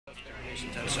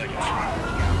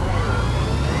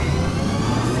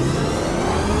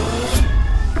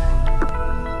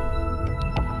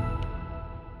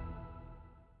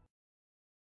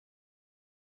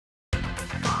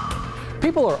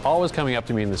People are always coming up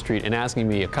to me in the street and asking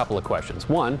me a couple of questions.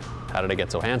 One, how did I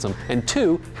get so handsome? And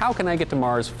two, how can I get to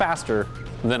Mars faster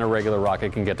than a regular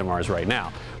rocket can get to Mars right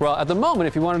now? Well, at the moment,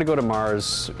 if you wanted to go to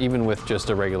Mars, even with just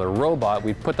a regular robot,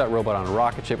 we'd put that robot on a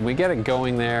rocket ship and we get it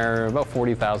going there about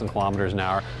 40,000 kilometers an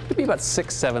hour. It'd be about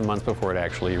 6-7 months before it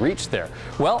actually reached there.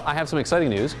 Well, I have some exciting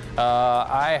news.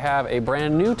 I have a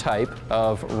brand new type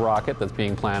of rocket that's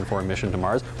being planned for a mission to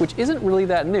Mars, which isn't really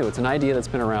that new. It's an idea that's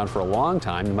been around for a long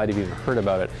time. You might have even heard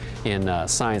about it in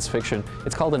science fiction.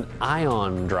 It's called an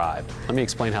ion drive. Let me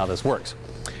explain how this works.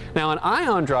 Now, an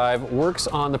ion drive works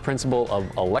on the principle of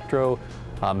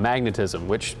electromagnetism,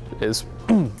 which is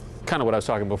kind of what I was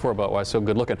talking before about why it's so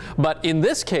good looking. But in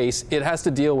this case, it has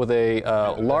to deal with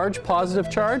a large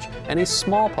positive charge and a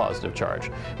small positive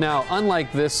charge. Now,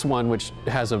 unlike this one, which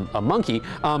has a monkey,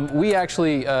 we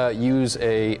actually use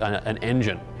an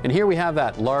engine. And here we have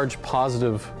that large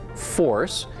positive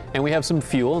force, and we have some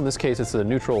fuel. In this case, it's a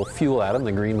neutral fuel atom,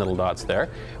 the green little dots there.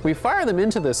 We fire them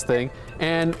into this thing,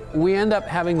 and we end up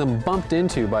having them bumped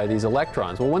into by these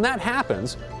electrons. Well, when that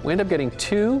happens, we end up getting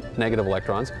 2 negative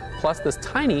electrons plus this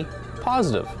tiny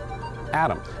positive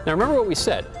atom. Now remember what we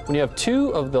said, when you have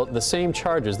 2 of the same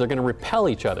charges, they're going to repel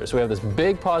each other. So we have this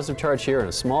big positive charge here and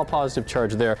a small positive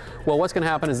charge there. Well, what's going to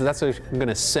happen is that's going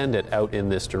to send it out in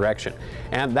this direction.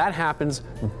 And that happens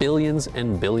billions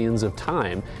and billions of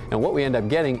times. And what we end up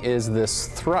getting is this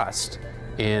thrust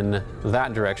in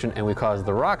that direction, and we cause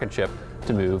the rocket ship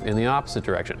to move in the opposite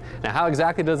direction. Now, how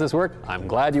exactly does this work? I'm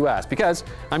glad you asked, because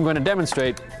I'm going to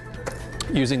demonstrate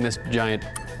using this giant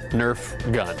Nerf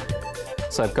gun.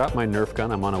 So I've got my Nerf gun,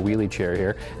 I'm on a wheelie chair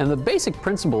here, and the basic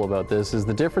principle about this is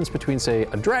the difference between, say,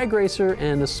 a drag racer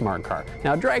and a smart car.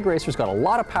 Now, a drag racer's got a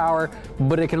lot of power,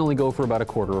 but it can only go for about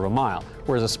 1/4 of a mile,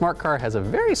 whereas a smart car has a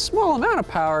very small amount of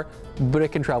power, but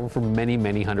it can travel for many,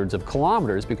 many hundreds of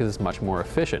kilometers because it's much more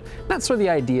efficient. And that's sort of the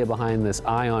idea behind this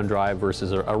ion drive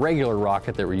versus a regular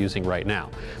rocket that we're using right now.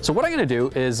 So what I'm going to do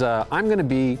is I'm going to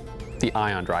be the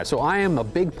ion drive. So I am a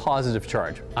big positive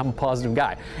charge. I'm a positive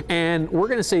guy. And we're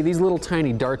going to say these little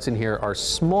tiny darts in here are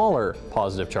smaller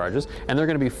positive charges, and they're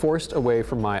going to be forced away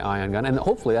from my ion gun, and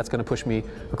hopefully that's going to push me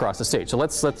across the stage. So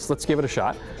let's give it a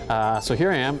shot. So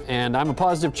here I am, and I'm a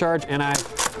positive charge, and I'm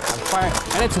firing,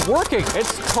 and it's working.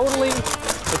 It's totally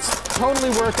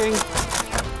working.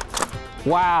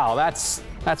 Wow, that's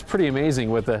pretty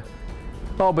amazing with the.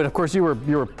 Oh, but of course you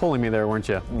were pulling me there, weren't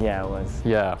you? Yeah, it was.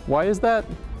 Yeah. Why is that?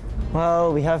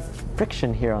 Well, we have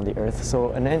friction here on the Earth,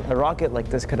 so a rocket like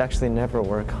this could actually never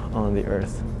work on the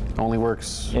Earth. Only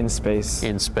works in space.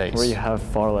 In space. Where you have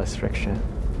far less friction.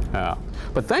 Yeah.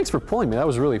 But thanks for pulling me. That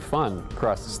was really fun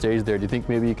across the stage there. Do you think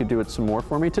maybe you could do it some more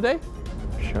for me today?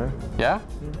 Sure. Yeah?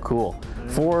 Cool.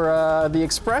 For the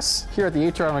Express here at the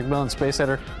MacMillan Space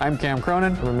Center, I'm Cam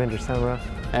Cronin. I'm Aminder Samra.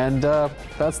 And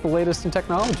that's the latest in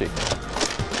technology.